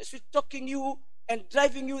sweet talking you and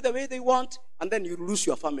driving you the way they want, and then you lose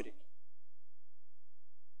your family.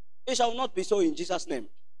 It shall not be so in Jesus' name.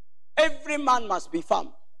 Every man must be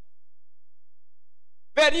firm.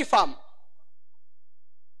 Very firm,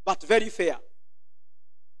 but very fair.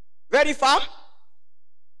 Very firm,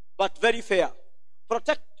 but very fair.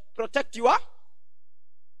 Protect your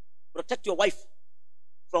wife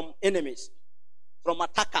from enemies, from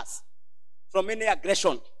attackers, from any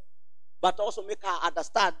aggression. But also make her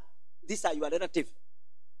understand these are your relatives.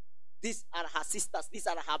 These are her sisters. These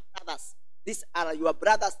are her brothers. These are your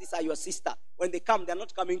brothers. These are your sisters. When they come, they're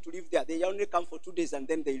not coming to live there. They only come for 2 days and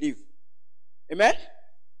then they leave. Amen?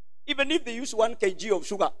 Even if they use 1 kg of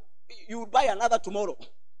sugar, you will buy another tomorrow.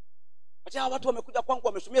 Acha watu wamekuja kwangu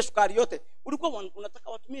wamesumia sukari yote. Ulikuwa unataka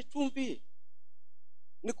watumie chumvi.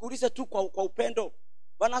 Nikuulize tu kwa upendo.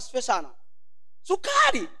 Bwana asifiwe sana.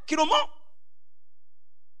 Sukari kilomo.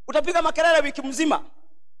 Utapiga makelele wiki mzima.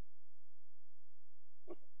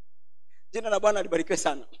 Jina la Bwana libarikiwe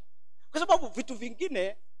sana. Kwa sababu vitu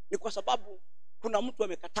vingine ni kwa sababu kuna mtu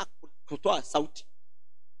amekataa kutoa sauti.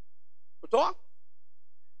 Kutoa?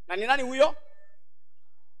 Na ni nani huyo?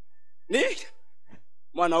 Ni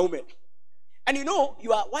mwanaume. And you know,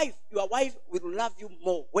 your wife will love you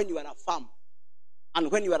more when you are a firm,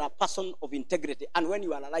 and when you are a person of integrity, and when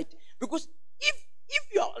you are a light. Because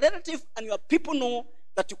if your relative and your people know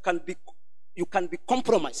that you can be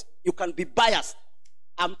compromised, you can be biased,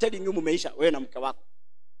 I'm telling you, mumeisha wewe na mke wako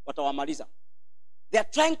watawamaliza. They are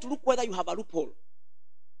trying to look whether you have a loophole.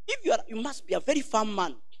 If you must be a very firm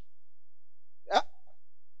man. Yeah?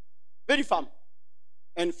 Very firm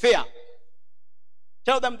and fair.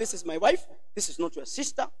 Tell them, this is my wife. This is not your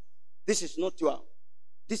sister. This is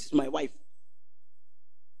my wife.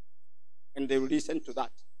 And they will listen to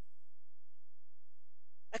that.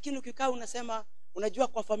 Lakini ukikaa unasema, unajua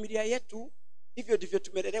kwa familia yetu, hivyo ndivyo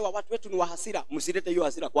tumelelewa, watu wetu ni wa hasira. Msilete hiyo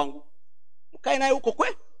hasira kwangu. Mkae naye huko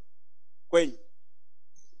kwenyu.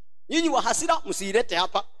 Nyinyi wa hasira msilete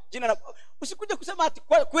hapa. Usikuje kusema ati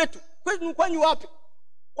kwetu ni kwanyu wapi?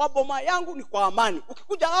 Kwa boma yangu ni kwa amani.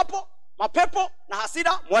 Ukikuja hapo mapepo na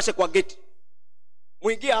hasira muache kwa geti.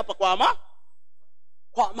 Muingie hapa kwa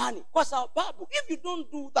amani. Kwa sababu if you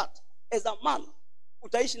don't do that as a man,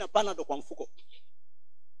 utaishi na panado kwa mfuko.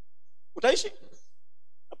 Utaishi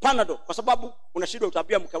na panado kwa sababu unashindwa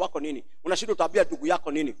utabia mke wako nini? Unashindwa utabia ndugu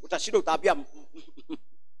yako nini? Utashindwa utabia.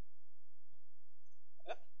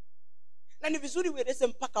 Na ni vizuri ueleze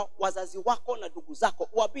mpaka wazazi wako na ndugu zako.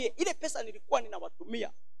 Uambie ile pesa nilikuwa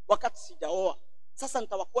ninawatumia wakati sijaoa, sasa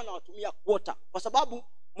nitawakuwa na watumia kwota, kwa sababu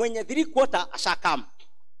mwenye 3 kwota ashakam.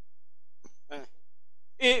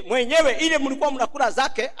 Mwenyewe ile mlikuwa mnakula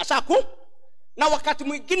zake ashaku. Na wakati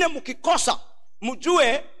mwingine mkikosa,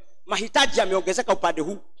 mjue mahitaji yameongezeka upande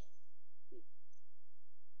huu.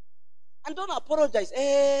 And don't apologize.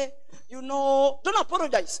 Don't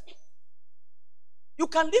apologize. You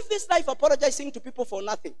can live this life apologizing to people for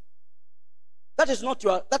nothing. That is not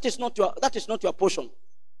your portion.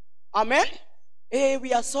 Amen.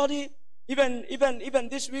 We are sorry. Even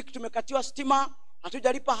this week tumekatiwa stima,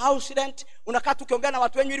 hatujalipa house rent. Unakaa tukiongea na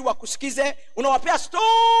watu wengi ili wakusikize, unawapea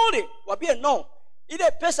story. Waambie no.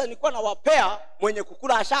 Ile pesa nilikuwa nawapea mwenye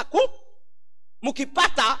kukula ashaku.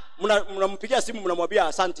 Mkipata mnampigia simu mnamwambia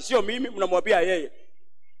asante. Sio mimi, mnamwambia yeye.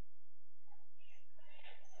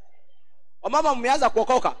 Wamama mmeanza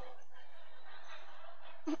kuokoka.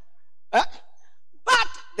 But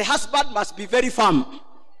the husband must be very firm.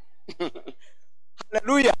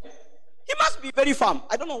 Hallelujah. He must be very firm.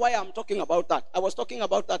 I don't know why I'm talking about that. I was talking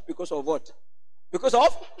about that because of what? Because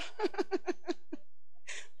of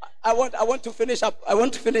I want to finish up. I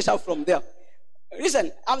want to finish up from there.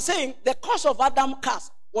 Listen, I'm saying the cause of Adam's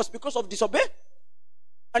curse was because of disobedience.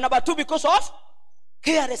 And number 2, because of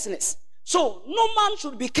carelessness. So no man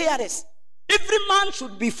should be careless. Every man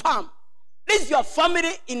should be firm. Raise your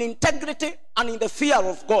family in integrity and in the fear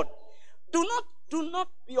of God. Do not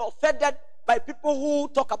be offended by people who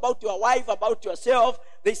talk about your wife, about yourself.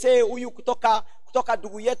 They say huyu kutoka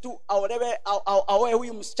ndugu yetu awe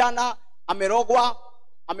huyu msichana amerogwa,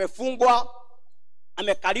 amefungwa,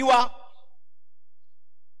 amekaliwa.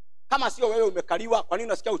 Kama sio wewe umekaliwa, kwa nini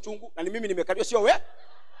unasikia uchungu? Na ni mimi nimekaliwa, sio wewe?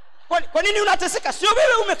 Kwa nini unateseka? Sio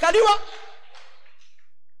wewe umekaliwa?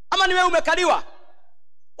 Ama ni wewe umekaliwa?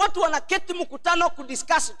 Watu wanaketi mkutano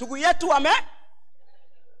kudiscuss ndugu yetu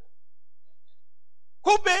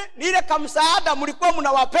kumbe ni ile kamsaada mlikuwa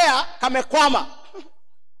mnawapea kamekwama.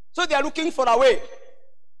 So they are looking for a way.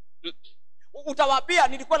 Utawaambia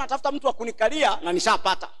nilikuwa natafuta mtu wa kunikalia na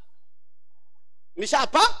nishapata.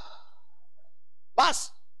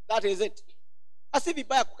 Bas, that is it. Asi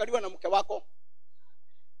vibaya kukaliwa na mke wako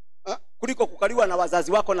kuliko kukaliwa na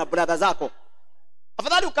wazazi wako na brother zako.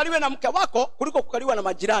 Afadhali ukaliwe na mke wako kuliko kukaliwa na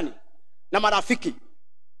majirani na marafiki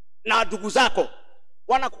na ndugu zako.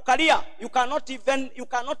 Wanakukalia, you cannot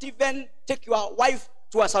even take your wife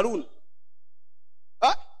to a saloon.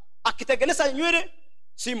 Akitengeneza nywele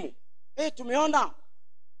simu. Tumeona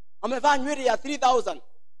amevaa nywele ya 3000.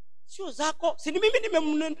 Sio zako, si mimi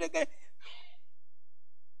nimemnendege.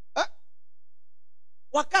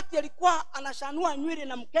 Wakati alikuwa anashanua nywele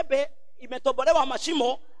na mkebe imetobolewa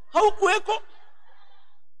mashimo, haukuweko.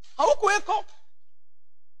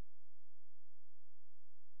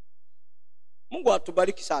 Mungu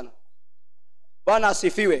atubariki sana. Bwana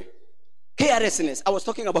asifiwe. Carelessness. I was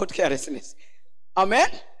talking about carelessness. Amen.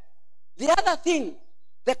 The other thing,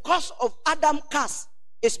 the cause of Adam's curse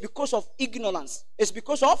is because of ignorance. It's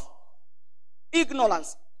because of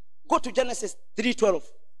ignorance. Go to Genesis 3:12.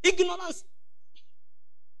 Ignorance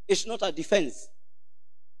is not a defense.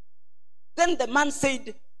 Then the man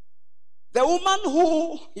said, the woman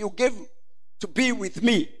who you gave to be with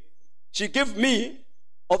me, she gave me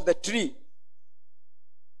of the tree,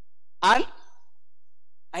 and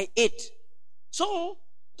I ate. So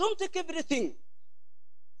don't take everything.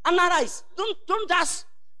 Analyze. Don't just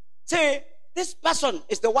say this person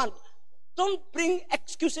is the one. Don't bring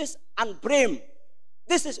excuses and blame.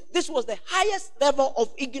 This was the highest level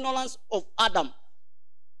of ignorance of Adam.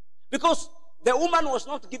 Because the woman was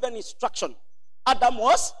not given instruction. Adam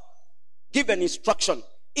was given instruction.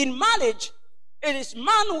 In marriage, it is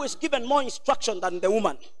man who is given more instruction than the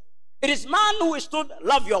woman. It is man who is told,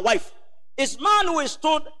 love your wife. It is man who is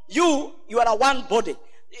told, you are a one body.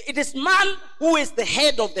 It is man who is the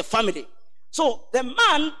head of the family. So the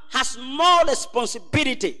man has more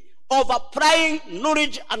responsibility of applying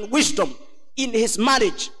knowledge and wisdom in his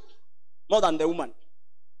marriage more than the woman.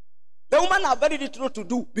 The woman has very little to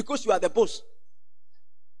do because you are the boss.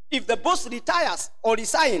 If the boss retires or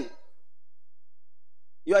resigns,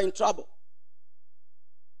 you are in trouble.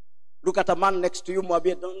 Look at a man next to you,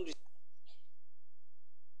 Mwabia,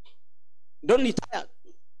 don't retire.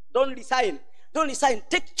 Don't resign. Don't resign.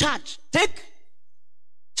 Take charge. Take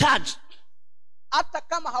charge. Hata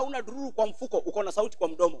kama hauna dururu kwa mfuko, uko na sauti kwa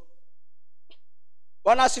mdomo.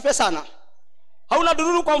 Bwana asifiwe sana. Hauna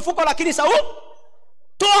dururu kwa mfuko lakini sauti.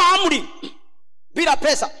 Toa amri bila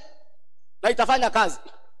pesa na itafanya kazi.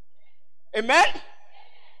 Amen.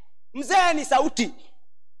 Mzee ni sauti.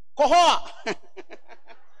 Kohoa.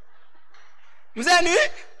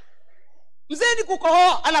 Mzee ni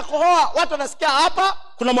kukohoa, anakohoa, watu wanasikia hapa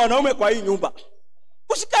kuna mwanaume kwa hii nyumba.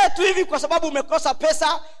 Usikae tu hivi kwa sababu umekosa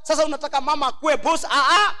pesa, sasa unataka mama akuwe boss.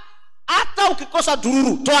 Hata ukikosa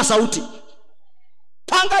dururu, toa sauti.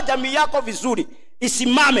 Panga jamii yako vizuri,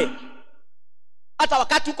 isimame. Hata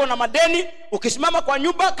wakati uko na madeni, ukisimama kwa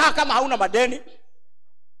nyumba, kaa kama hauna madeni.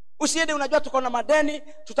 Usiende unajua tuko na madeni,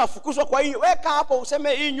 tutafukuzwa kwa hii. Weka hapo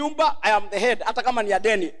useme hii nyumba, I am the head. Hata kama ni ya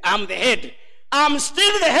deni, I am the head. I'm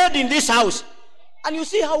still the head in this house. And you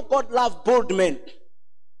see how God loves bold men.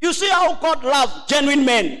 You see how God loves genuine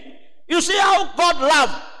men. You see how God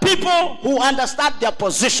loves people who understand their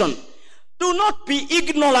position. Do not be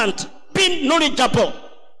ignorant. Be knowledgeable.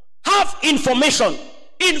 Have information.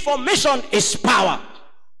 Information is power.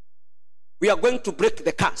 We are going to break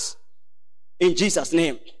the curse in Jesus'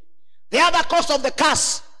 name. The other cause of the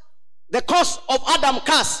curse, the cause of Adam's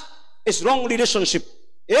curse, is wrong relationship.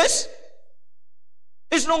 Yes?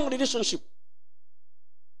 It's wrong relationship.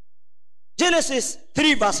 Genesis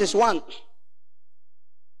 3 verses 1.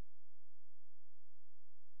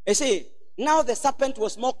 It says, now the serpent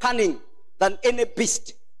was more cunning than any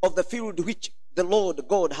beast of the field which the Lord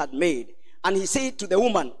God had made. And he said to the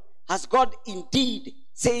woman, has God indeed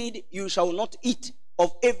said, you shall not eat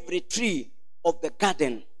of every tree of the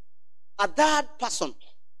garden? A third person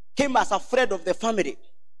came as a friend of the family.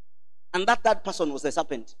 And that third person was the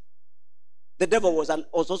serpent. The devil was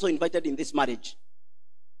also invited in this marriage.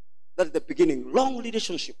 That's the beginning. Long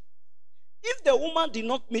relationship. If the woman did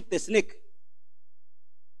not meet the snake,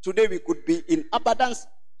 today we could be in abundance.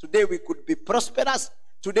 Today we could be prosperous.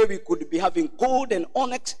 Today we could be having gold and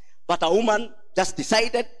onyx. But a woman just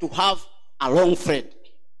decided to have a wrong friend.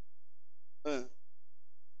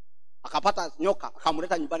 Akapata nyoka,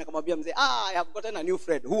 akamuleta nyumbani akamwambia mzee, I have gotten a new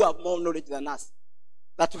friend who have more knowledge than us.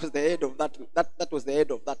 That was the head of that was the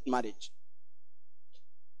head of that marriage.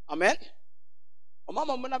 Amen.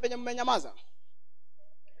 Mama mbona penye mmenyamaza?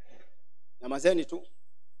 Nyamazeni tu.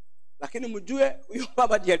 Lakini mjue huyu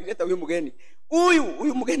baba ndiye alileta huyu mgeni.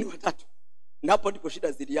 Huyu mgeni wa tatu. Napo ndipo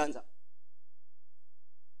shida zilianza.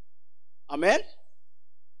 Amen.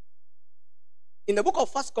 In the book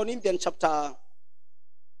of 1 Corinthians chapter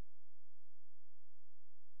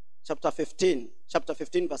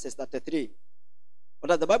 15 verses 33. What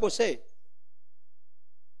does the Bible say?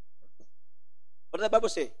 What does the Bible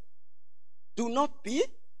say? Do not be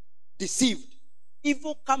deceived.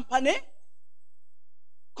 Evil company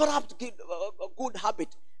corrupt good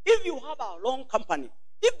habit. If you have a wrong company,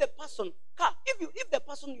 if the person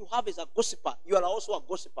you have is a gossiper, you are also a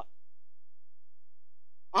gossiper.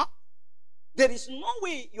 Huh? There is no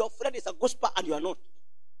way your friend is a gossiper and you are not.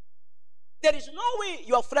 There is no way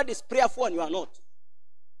your friend is prayerful and you are not.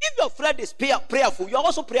 If your friend is prayerful, you are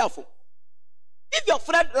also prayerful. If your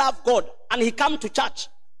friend loves God and he come to church,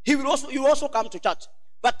 you will also come to church.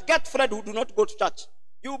 But get friends who do not go to church.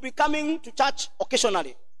 You will be coming to church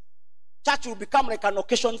occasionally. Church will become like an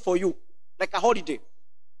occasion for you, like a holiday.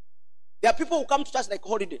 There are people who come to church like a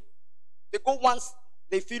holiday. They go once,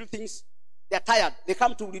 they feel things, they are tired. They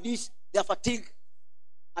come to release their fatigue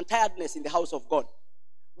and tiredness in the house of God.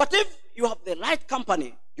 But if you have the right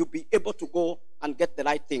company, you'll be able to go and get the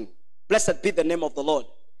right thing. Blessed be the name of the Lord.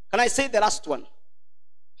 Can I say the last one?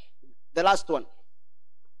 The last one.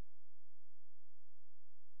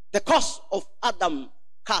 The cause of Adam's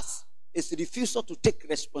curse is refusal to take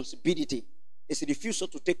responsibility. It's refusal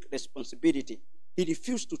to take responsibility. He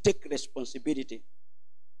refused to take responsibility.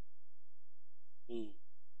 He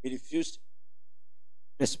refused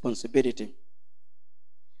responsibility.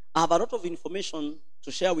 I have a lot of information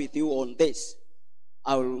to share with you on this.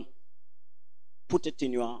 I will put it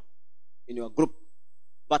in your group.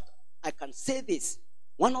 But I can say this.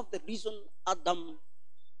 One of the reasons Adam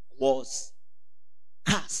was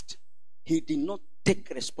cast, he did not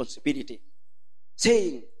take responsibility,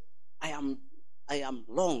 saying, I am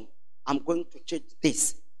wrong. I'm going to change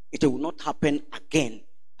this. It will not happen again.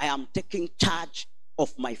 I am taking charge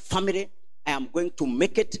of my family. I am going to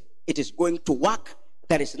make it. It is going to work.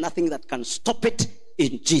 There is nothing that can stop it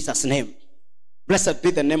in Jesus' name. Blessed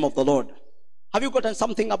be the name of the Lord. Have you gotten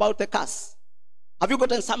something about the curse? Have you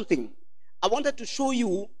gotten something? I wanted to show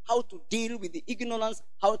you how to deal with the ignorance,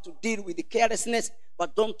 how to deal with the carelessness,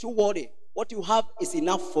 but don't you worry. What you have is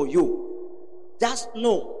enough for you. Just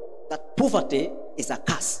know that poverty is a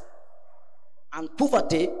curse. And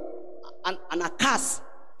poverty and a curse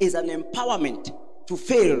is an empowerment to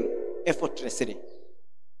fail effortlessly.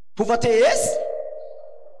 Poverty is?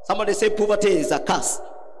 Somebody say poverty is a curse.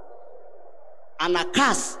 And a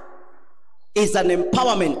curse is an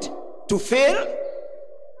empowerment to fail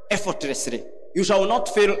effortlessly. You shall not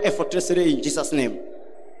fail effortlessly in Jesus' name.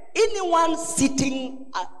 Anyone sitting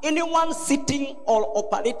or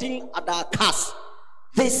operating under a curse,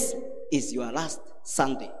 this is your last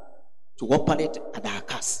Sunday to operate under a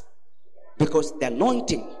curse. Because the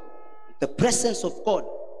anointing, the presence of God,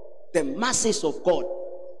 the mercies of God,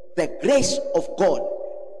 the grace of God,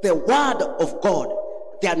 the word of God,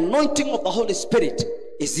 the anointing of the Holy Spirit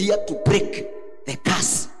is here to break the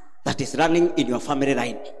curse that is running in your family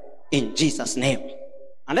line. In Jesus' name.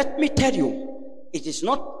 And let me tell you,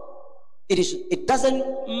 it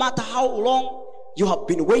doesn't matter how long you have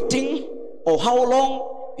been waiting or how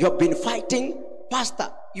long you have been fighting. Pastor,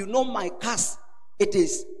 you know my curse.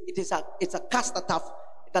 It's a curse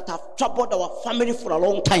that have troubled our family for a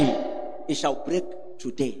long time. It shall break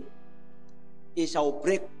today. It shall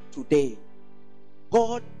break today.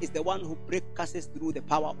 God is the one who breaks curses through the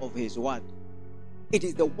power of his word. It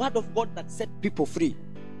is the word of God that set people free.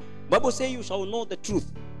 The Bible says you shall know the truth.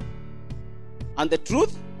 And the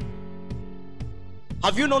truth?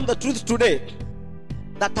 Have you known the truth today?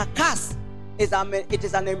 That a curse is an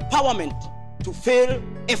empowerment to fail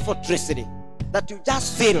effortlessly. That you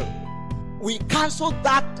just fail. We cancel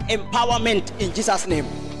that empowerment in Jesus' name.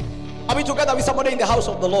 Are we together with somebody in the house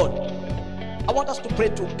of the Lord? I want us to pray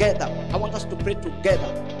together. And I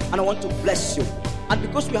want to bless you. And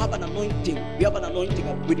because we have an anointing, we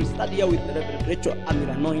will start here with the Reverend Rachel and will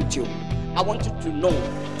anoint you. I want you to know,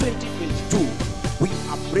 2022, we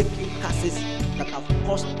are breaking curses that have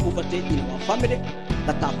caused poverty in our family,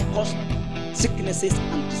 that have caused sicknesses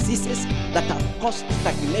and diseases, that have caused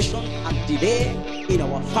stagnation and delay in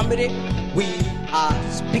our family. We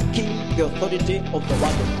are speaking the authority of the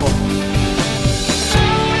word of God.